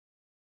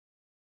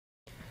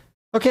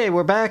Okay,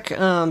 we're back.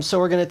 So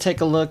we're going to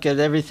take a look at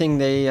everything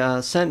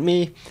they sent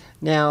me.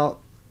 Now,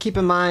 keep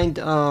in mind,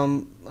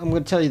 I'm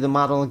going to tell you the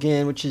model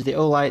again, which is the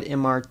Olight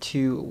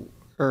MR2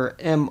 or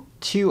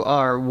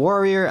M2R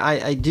Warrior.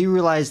 I do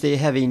realize they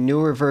have a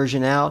newer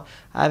version out.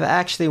 I've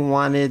actually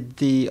wanted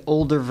the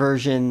older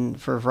version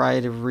for a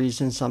variety of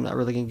reasons, so I'm not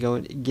really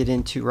going to get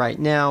into right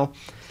now.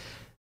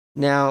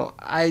 Now,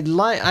 I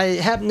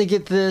happen to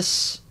get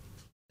this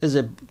as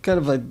a kind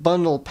of a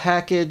bundle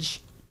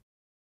package.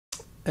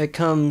 It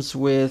comes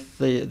with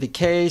the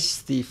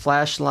case, the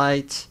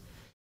flashlight,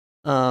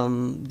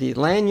 the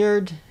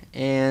lanyard,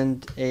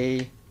 and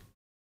a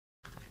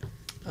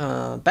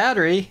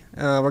battery.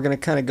 We're going to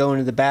kind of go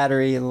into the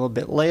battery a little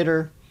bit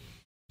later.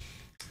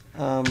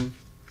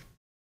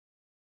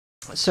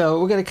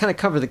 So we're going to kind of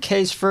cover the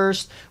case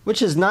first,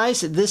 which is nice.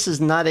 This is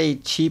not a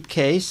cheap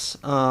case.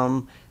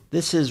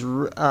 This is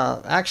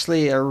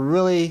actually a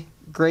really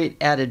great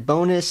added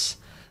bonus.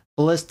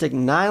 Ballistic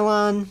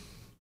nylon.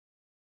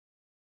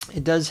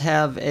 It does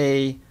have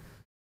a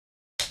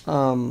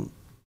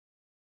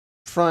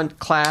front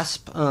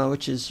clasp,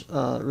 which is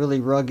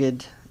really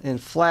rugged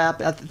and flap.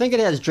 I think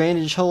it has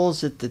drainage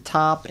holes at the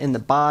top and the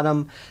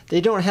bottom. They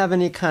don't have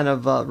any kind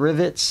of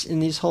rivets in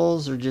these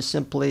holes. They're just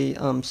simply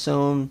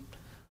sewn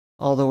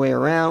all the way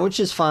around, which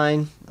is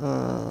fine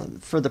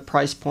for the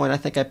price point. I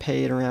think I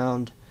paid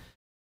around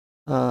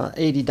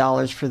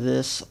 $80 for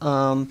this.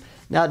 Now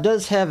it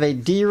does have a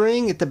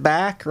D-ring at the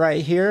back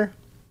right here,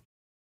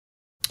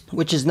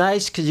 which is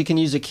nice because you can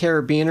use a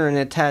carabiner and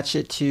attach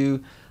it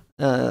to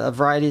a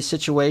variety of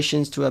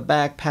situations, to a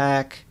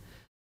backpack,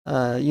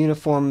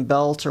 uniform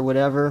belt, or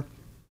whatever.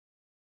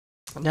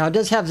 Now it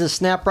does have this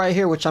snap right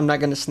here, which I'm not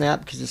going to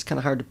snap because it's kind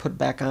of hard to put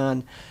back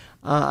on.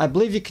 I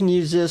believe you can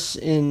use this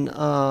in,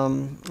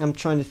 I'm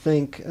trying to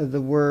think of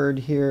the word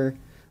here,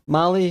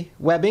 molly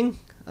webbing,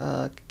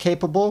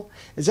 capable.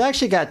 It's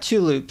actually got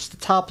two loops. The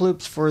top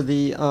loop's for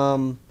the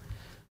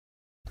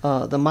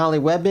molly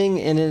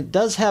webbing, and it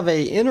does have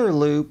a inner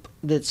loop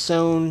that's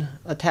sewn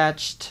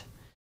attached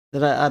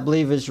that I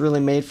believe is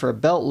really made for a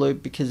belt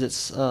loop because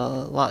it's a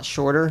lot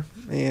shorter,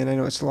 and I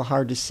know it's a little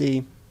hard to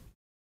see.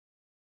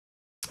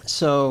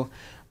 So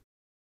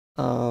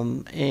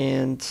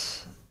and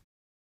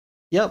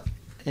yep,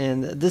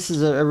 and this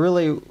is a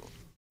really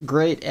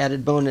great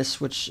added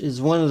bonus, which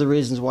is one of the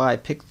reasons why I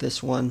picked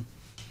this one.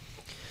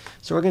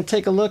 So we're going to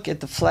take a look at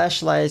the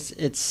flashlight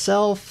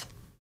itself.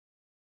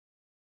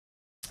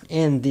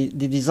 And the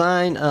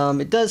design,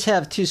 it does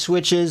have two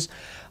switches.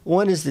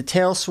 One is the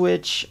tail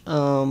switch,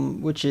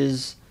 which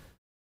is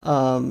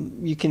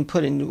you can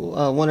put in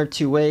one or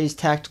two ways,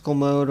 tactical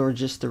mode or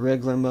just the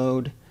regular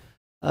mode.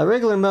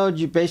 Regular mode,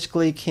 you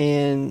basically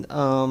can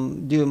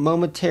do a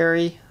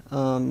momentary.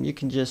 You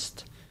can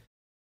just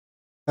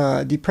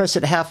depress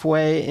it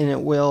halfway and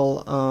it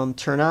will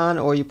turn on,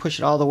 or you push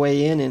it all the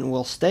way in and it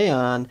will stay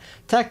on.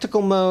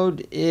 Tactical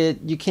mode,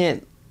 you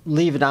can't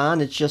leave it on.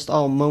 It's just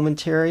all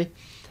momentary.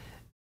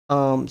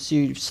 So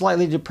you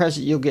slightly depress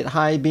it, you'll get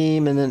high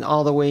beam, and then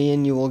all the way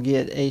in you will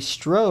get a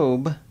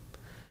strobe.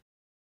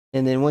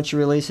 And then once you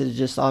release it, it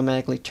just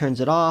automatically turns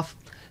it off.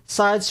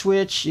 Side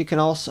switch, you can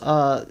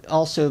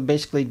also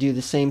basically do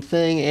the same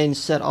thing and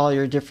set all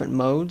your different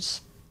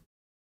modes.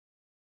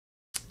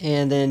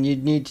 And then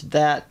you'd need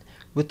that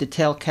with the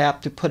tail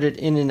cap to put it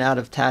in and out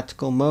of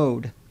tactical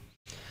mode.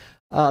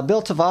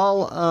 Built of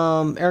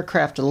all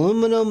aircraft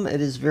aluminum,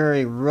 it is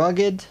very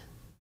rugged.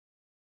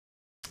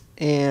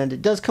 And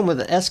it does come with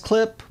an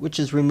S-clip, which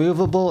is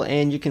removable,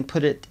 and you can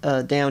put it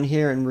down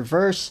here in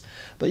reverse.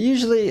 But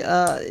usually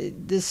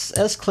this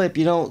S-clip,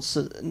 you don't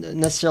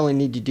necessarily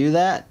need to do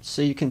that.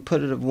 So you can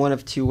put it one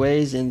of two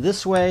ways, in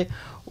this way,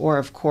 or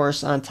of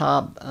course on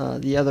top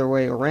the other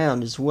way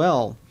around as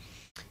well,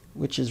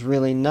 which is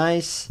really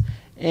nice.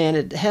 And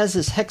it has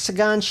this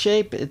hexagon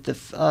shape at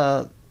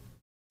the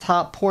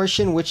top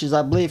portion, which is,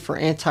 I believe, for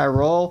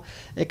anti-roll.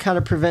 It kind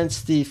of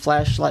prevents the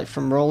flashlight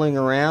from rolling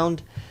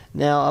around.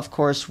 Now, of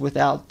course,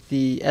 without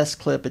the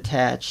S-clip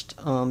attached,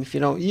 if you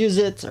don't use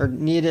it or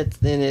need it,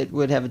 then it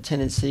would have a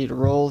tendency to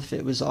roll if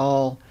it was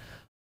all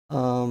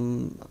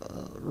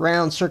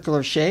round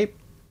circular shape.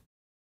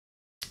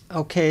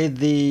 Okay,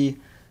 the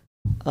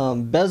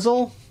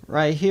bezel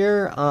right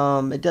here,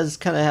 it does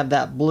kind of have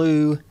that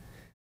blue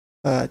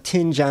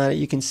tinge on it.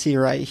 You can see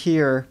right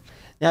here.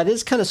 Now, it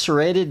is kind of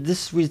serrated.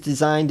 This was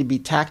designed to be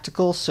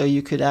tactical, so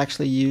you could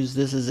actually use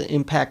this as an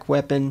impact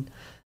weapon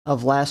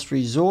of last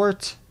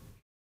resort.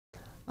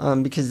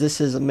 Because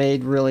this is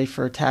made really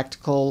for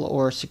tactical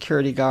or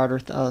security guard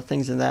or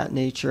things of that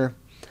nature.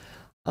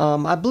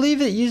 I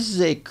believe it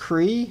uses a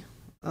Cree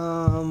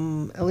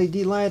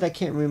LED light. I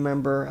can't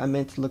remember. I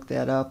meant to look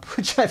that up,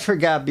 which I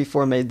forgot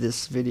before I made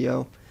this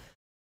video.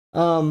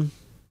 But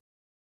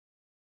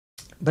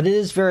it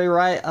is very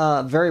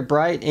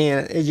bright,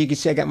 and as you can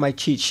see, I got my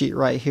cheat sheet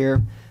right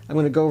here. I'm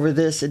going to go over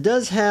this. It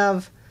does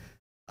have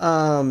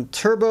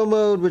turbo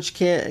mode, which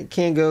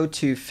can go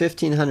to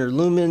 1500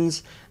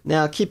 lumens.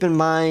 Now keep in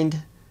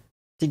mind,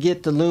 to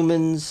get the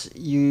lumens,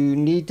 you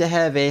need to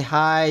have a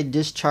high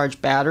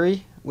discharge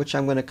battery. which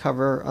I'm going to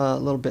cover a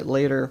little bit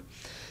later.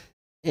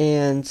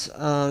 And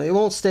it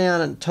won't stay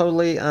on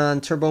totally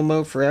on turbo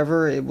mode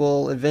forever. It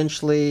will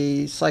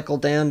eventually cycle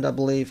down to, I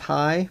believe,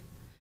 high,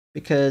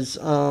 because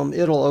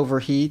it'll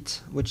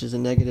overheat, which is a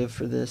negative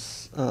for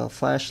this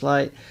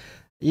flashlight.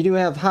 You do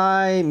have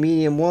high,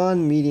 medium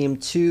 1, medium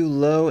 2,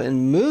 low,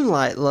 and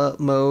moonlight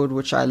mode,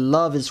 which I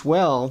love as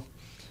well,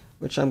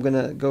 which I'm going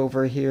to go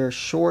over here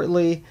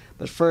shortly.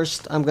 But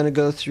first, I'm going to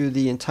go through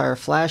the entire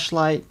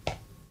flashlight.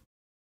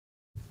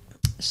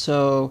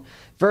 So,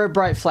 very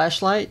bright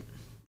flashlight.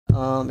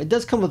 It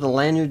does come with a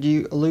lanyard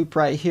loop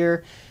right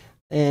here,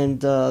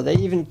 and they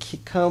even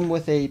come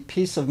with a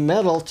piece of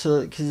metal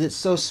because it's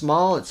so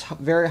small. It's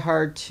very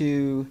hard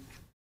to.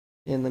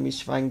 And let me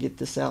see if I can get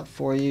this out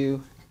for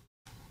you.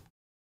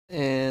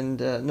 And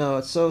no,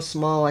 it's so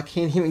small I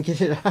can't even get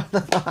it out of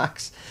the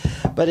box.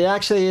 But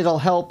it'll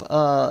help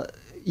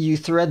you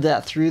thread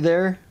that through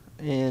there,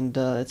 and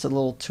it's a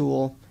little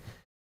tool.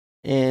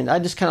 And I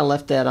just kind of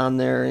left that on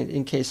there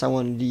in case I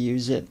wanted to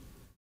use it.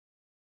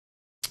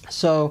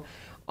 So.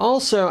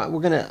 Also,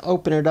 we're going to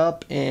open it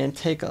up and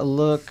take a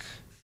look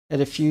at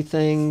a few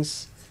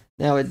things.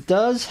 Now, it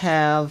does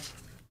have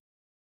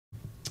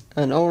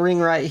an O-ring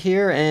right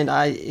here, and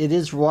it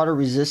is water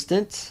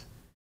resistant,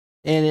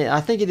 and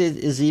I think it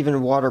is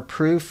even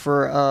waterproof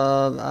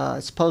for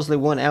supposedly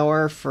 1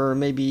 hour for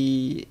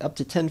maybe up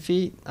to 10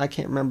 feet. I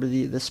can't remember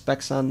the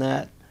specs on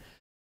that.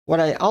 What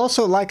I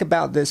also like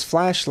about this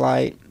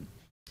flashlight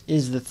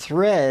is the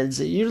threads.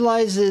 It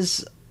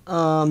utilizes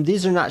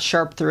these are not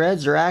sharp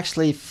threads, they're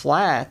actually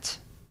flat.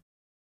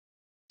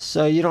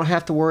 So you don't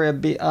have to worry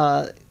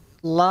a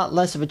lot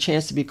less of a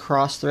chance to be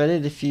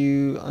cross-threaded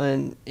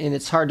and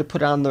it's hard to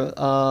put on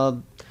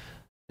the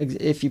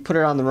if you put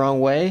it on the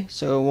wrong way,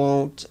 so it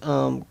won't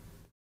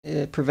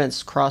it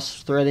prevents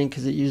cross-threading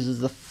because it uses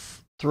the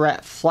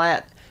flat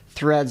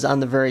threads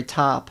on the very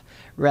top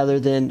rather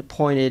than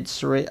pointed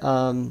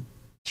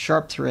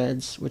sharp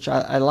threads, which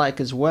I like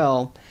as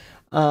well.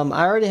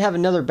 I already have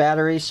another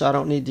battery, so I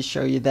don't need to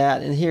show you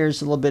that. And here's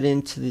a little bit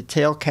into the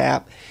tail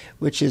cap,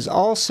 which is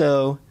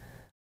also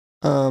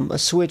a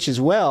switch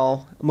as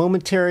well, a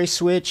momentary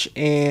switch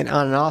and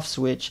on and off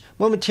switch.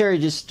 Momentary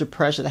just to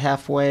press it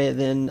halfway,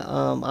 then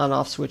on and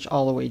off switch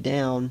all the way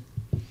down.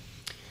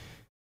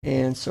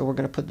 And so we're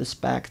going to put this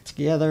back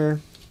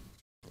together,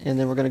 and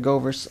then we're going to go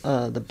over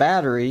the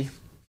battery.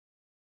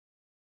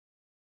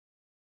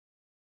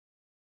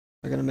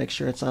 We're going to make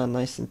sure it's on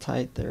nice and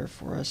tight there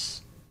for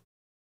us.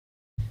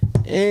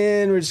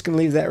 And we're just going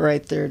to leave that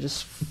right there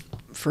just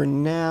for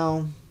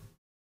now.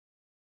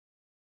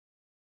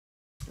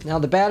 Now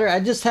the battery, I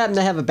just happened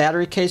to have a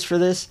battery case for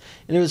this,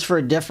 and it was for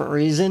a different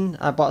reason.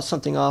 I bought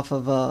something off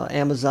of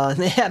Amazon.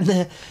 They happen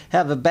to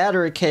have a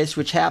battery case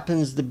which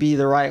happens to be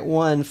the right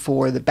one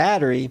for the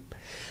battery.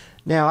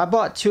 Now I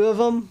bought 2 of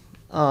them,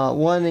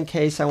 one in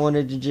case I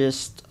wanted to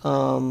just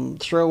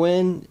throw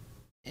in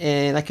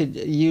and I could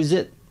use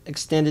it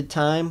extended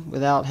time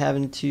without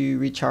having to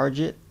recharge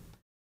it.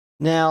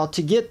 Now,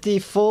 to get the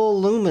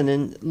full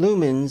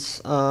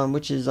lumens,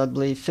 which is, I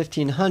believe,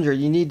 1500,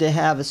 you need to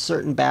have a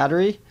certain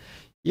battery.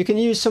 You can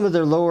use some of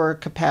their lower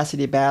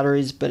capacity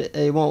batteries, but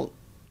it won't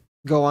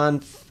go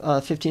on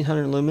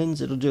 1500 lumens.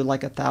 It'll do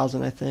like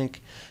 1000, I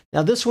think.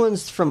 Now, this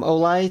one's from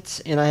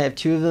Olight, and I have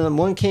 2 of them.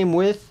 One came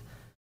with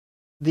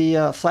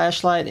the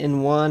flashlight,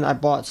 and one I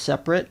bought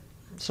separate.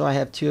 So I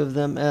have 2 of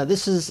them.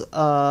 This is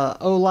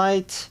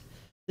Olight.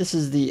 This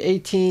is the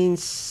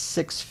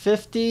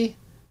 18650.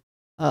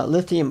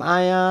 Lithium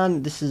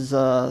ion. This is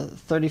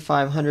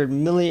 3500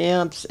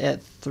 milliamps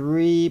at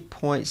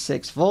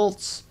 3.6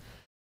 volts,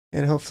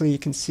 and hopefully you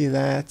can see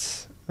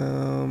that. It's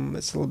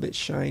a little bit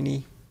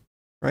shiny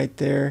right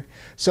there.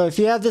 So if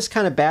you have this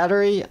kind of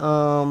battery,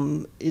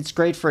 it's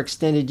great for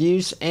extended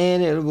use,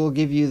 and it will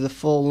give you the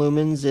full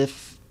lumens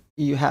if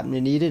you happen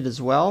to need it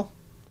as well.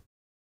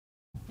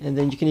 And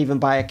then you can even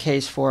buy a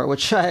case for it,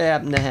 which I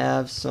happen to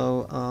have.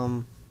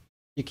 So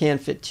you can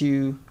fit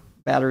 2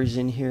 batteries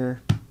in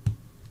here.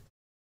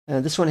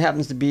 This one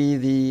happens to be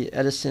the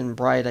Edison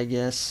Bright, I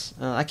guess.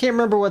 I can't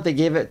remember what they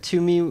gave it to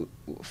me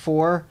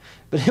for,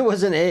 but it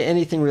wasn't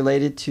anything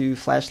related to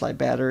flashlight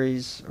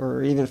batteries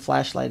or even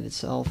flashlight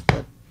itself.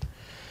 But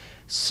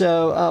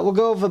so we'll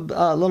go over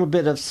a little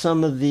bit of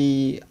some of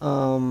the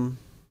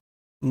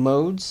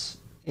modes.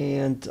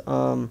 And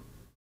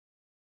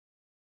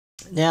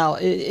now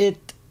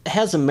it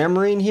has a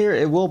memory in here.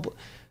 It will,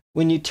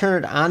 when you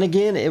turn it on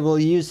again, it will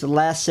use the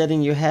last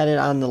setting you had it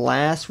on the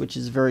last, which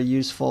is very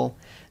useful.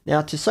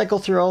 Now, to cycle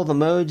through all the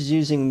modes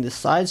using the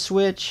side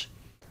switch,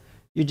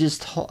 you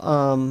just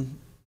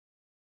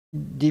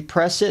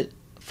depress it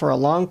for a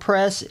long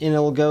press, and it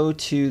will go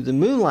to the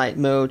moonlight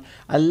mode.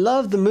 I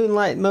love the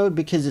moonlight mode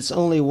because it's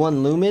only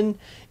 1 lumen,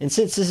 and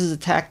since this is a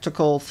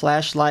tactical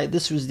flashlight,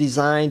 this was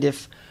designed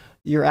if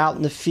you're out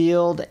in the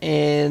field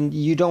and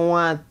you don't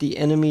want the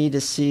enemy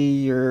to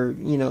see your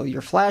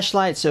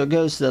flashlight, so it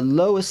goes to the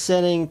lowest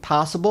setting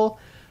possible.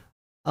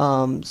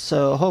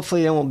 So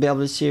hopefully they won't be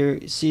able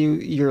to see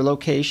your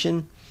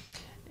location.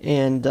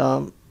 And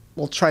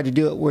we'll try to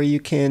do it where you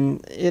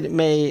can, it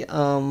may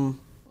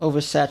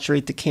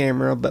oversaturate the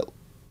camera, but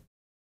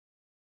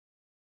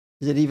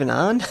is it even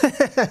on?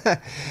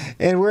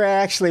 And we're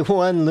actually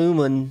 1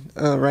 lumen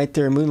right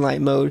there in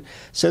moonlight mode.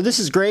 So this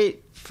is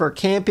great for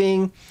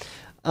camping,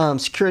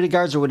 security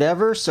guards or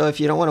whatever. So if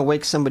you don't want to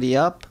wake somebody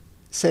up,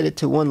 set it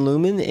to 1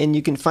 lumen and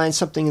you can find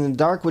something in the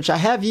dark, which I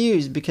have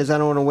used because I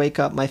don't want to wake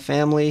up my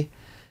family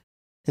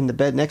in the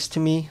bed next to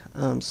me.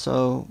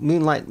 So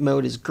moonlight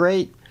mode is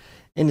great.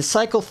 And to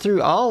cycle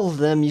through all of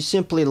them, you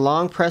simply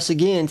long press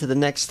again to the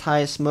next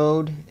highest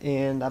mode.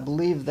 And I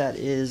believe that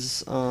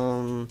is,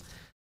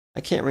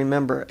 I can't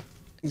remember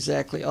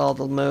exactly all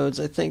the modes.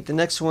 I think the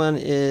next one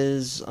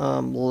is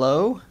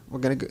low. We're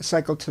going to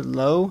cycle to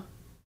low.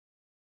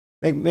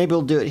 Maybe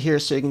we'll do it here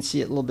so you can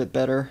see it a little bit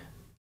better.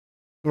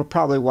 It'll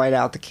probably white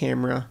out the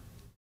camera.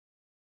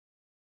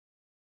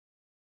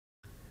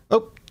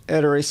 Oh,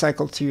 it already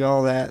cycled through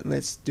all that.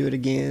 Let's do it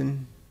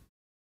again.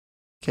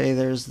 Okay,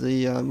 there's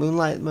the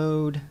moonlight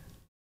mode.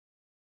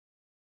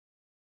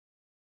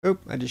 Oh,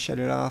 I just shut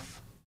it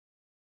off.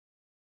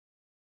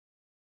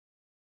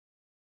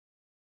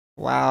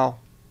 Wow.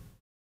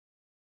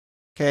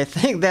 Okay, I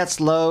think that's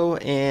low.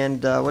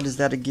 And what is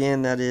that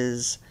again? That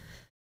is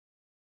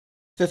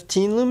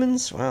 15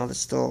 lumens. Wow, that's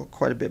still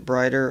quite a bit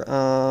brighter.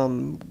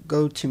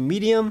 Go to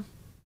medium.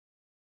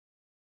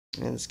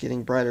 And it's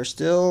getting brighter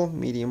still.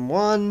 Medium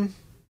 1.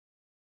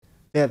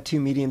 They have 2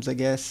 mediums, I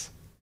guess.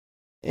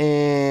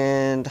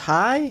 And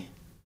high.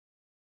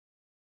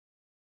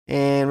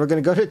 And we're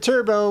going to go to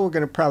turbo. We're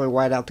going to probably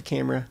white out the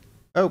camera.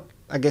 Oh,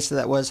 I guess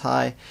that was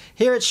high.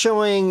 Here it's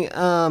showing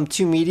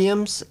 2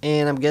 mediums,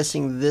 and I'm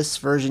guessing this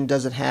version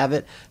doesn't have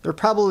it. They're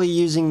probably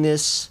using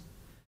this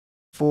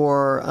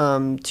for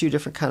 2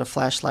 different kind of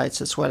flashlights.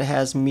 That's why it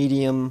has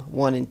medium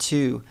 1 and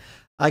 2.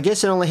 I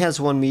guess it only has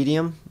 1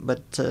 medium,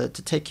 but to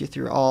take you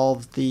through all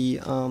of the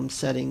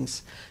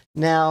settings.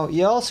 Now,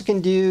 you also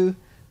can do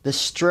the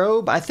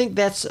strobe. I think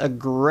that's a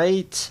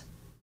great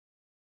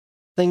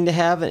thing to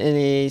have in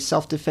a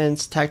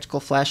self-defense tactical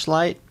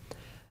flashlight.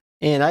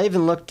 And I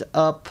even looked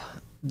up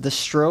the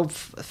strobe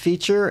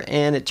feature,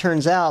 and it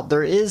turns out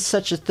there is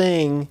such a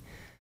thing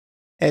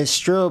as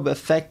strobe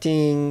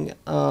affecting,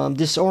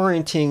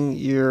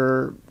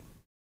 disorienting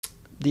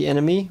the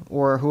enemy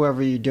or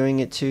whoever you're doing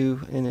it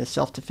to in a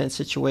self-defense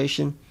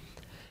situation.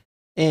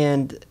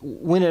 And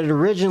when it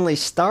originally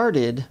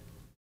started,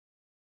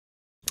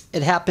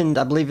 it happened,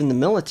 I believe, in the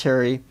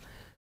military.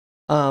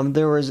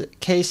 There was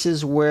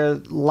cases where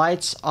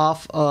lights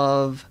off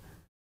of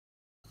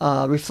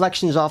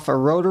reflections off of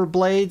rotor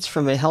blades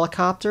from a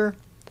helicopter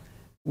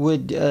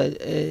would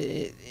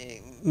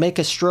make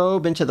a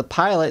strobe into the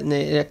pilot, and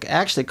it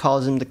actually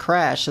caused him to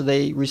crash. So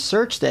they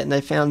researched that, and they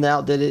found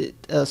out that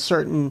a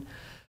certain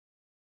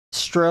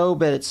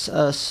strobe at its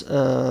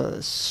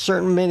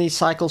certain many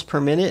cycles per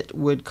minute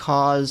would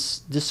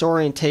cause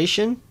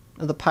disorientation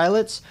of the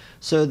pilots.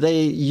 So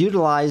they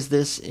utilized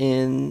this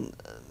in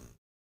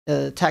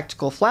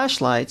tactical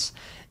flashlights.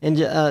 And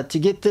to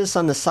get this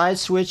on the side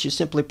switch, you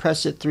simply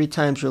press it 3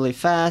 times really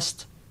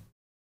fast.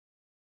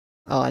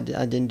 Oh, I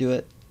didn't do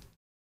it.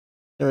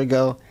 There we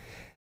go.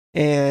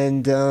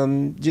 And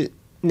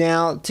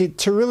now,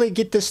 to really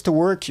get this to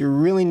work, you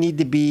really need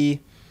to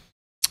be...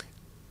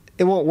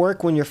 It won't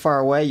work when you're far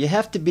away. You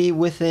have to be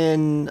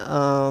within,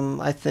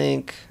 I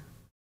think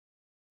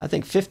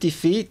 50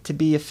 feet to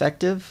be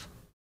effective.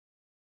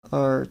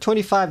 Or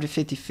 25 to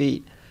 50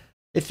 feet.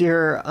 If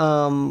you're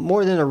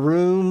more than a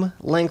room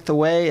length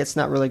away, it's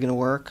not really going to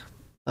work.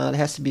 It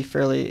has to be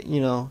fairly,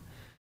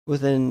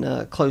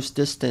 within close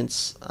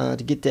distance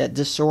to get that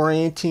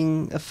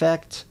disorienting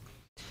effect.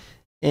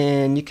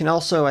 And you can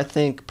also, I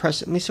think,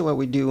 press it. Let me see what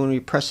we do when we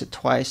press it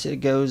twice. It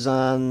goes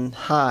on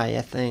high,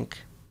 I think.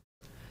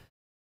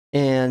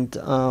 And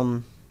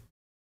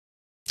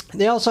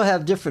they also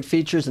have different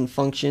features and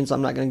functions.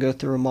 I'm not going to go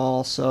through them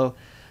all. So,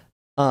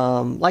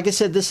 like I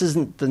said, this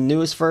isn't the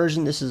newest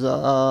version. This is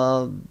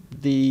the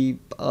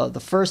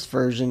first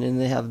version, and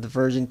they have the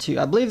version 2.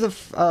 I believe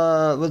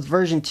with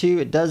version 2,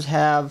 it does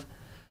have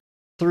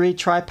 3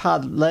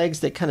 tripod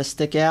legs that kind of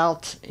stick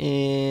out,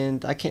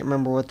 and I can't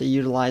remember what they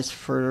utilized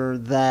for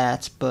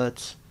that.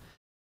 And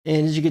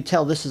as you can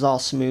tell, this is all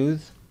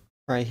smooth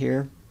right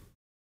here.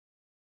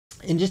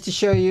 And just to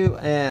show you,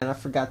 and I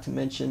forgot to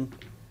mention,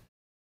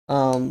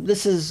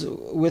 this is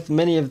with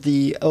many of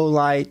the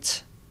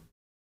Olight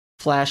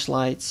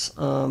flashlights.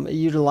 It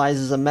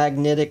utilizes a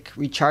magnetic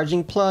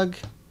recharging plug,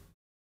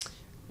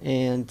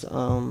 and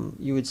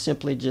you would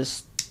simply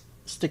just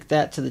stick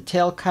that to the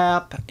tail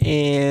cap,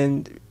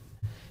 and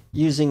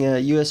using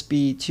a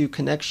USB 2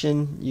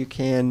 connection, you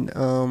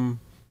can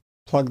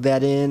plug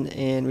that in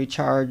and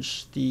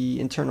recharge the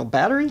internal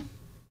battery.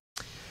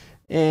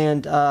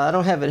 And I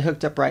don't have it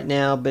hooked up right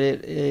now, but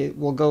it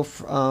will go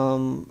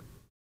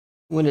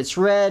when it's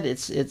red,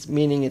 it's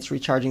meaning it's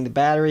recharging the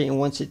battery, and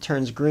once it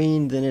turns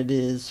green, then it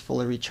is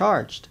fully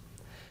recharged.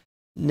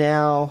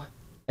 Now,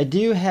 I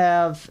do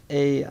have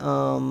a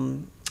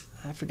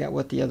I forgot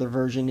what the other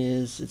version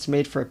is. It's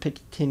made for a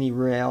Picatinny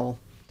rail,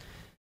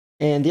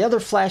 and the other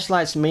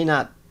flashlights may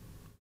not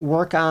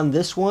work on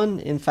this one.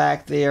 In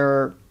fact, they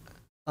are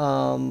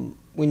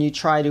when you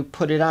try to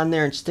put it on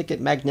there and stick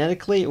it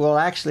magnetically, it will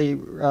actually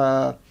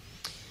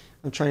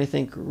I'm trying to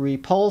think,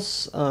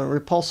 repulse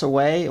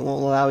away. It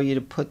won't allow you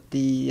to put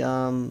the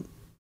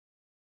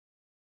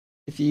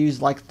if you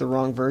use like the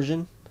wrong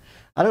version.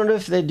 I don't know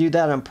if they do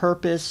that on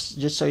purpose,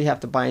 just so you have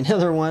to buy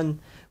another one,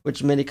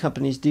 which many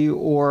companies do,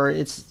 or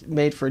it's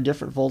made for a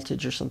different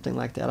voltage or something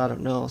like that. I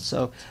don't know.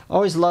 So I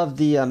always love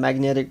the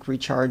magnetic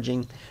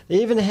recharging.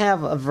 They even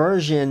have a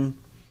version,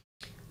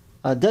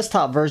 a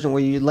desktop version,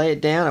 where you lay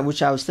it down,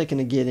 which I was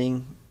thinking of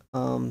getting.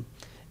 And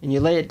you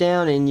lay it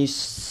down and you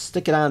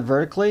stick it on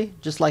vertically,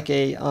 just like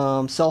a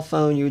cell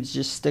phone. You would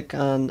just stick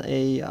on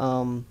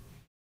a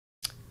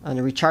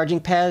recharging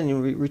pad, and you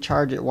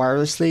recharge it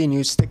wirelessly, and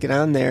you stick it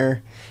on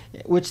there,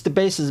 which the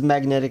base is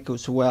magnetic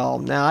as well.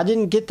 Now, I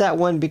didn't get that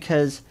one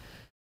because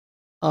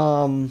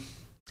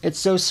it's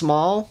so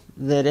small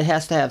that it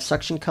has to have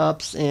suction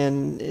cups,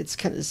 and it's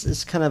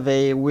kind of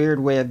a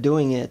weird way of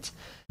doing it,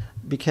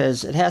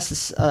 because it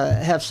has to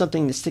have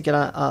something to stick it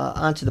on,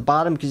 onto the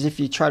bottom, because if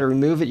you try to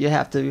remove it,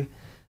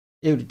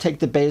 it would take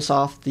the base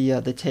off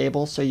the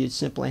table, so you'd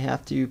simply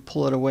have to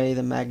pull it away,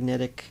 the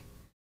magnetic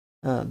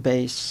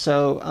base.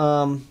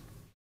 So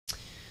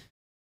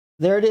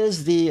there it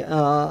is, the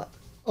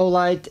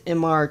Olight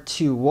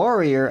M2R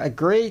Warrior, a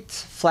great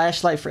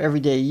flashlight for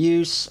everyday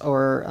use,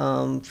 or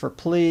for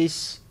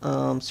police,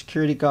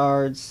 security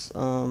guards.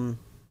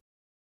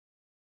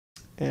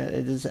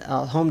 It is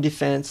home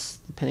defense,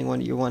 depending on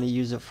what you want to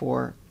use it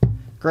for.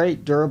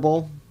 Great,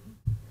 durable.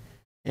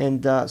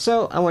 And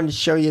so I wanted to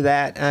show you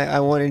that.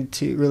 I wanted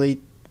to really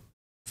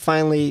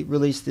finally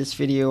release this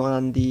video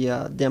on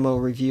the demo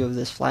review of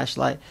this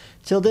flashlight.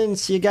 Till then,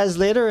 see you guys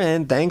later,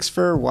 and thanks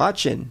for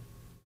watching.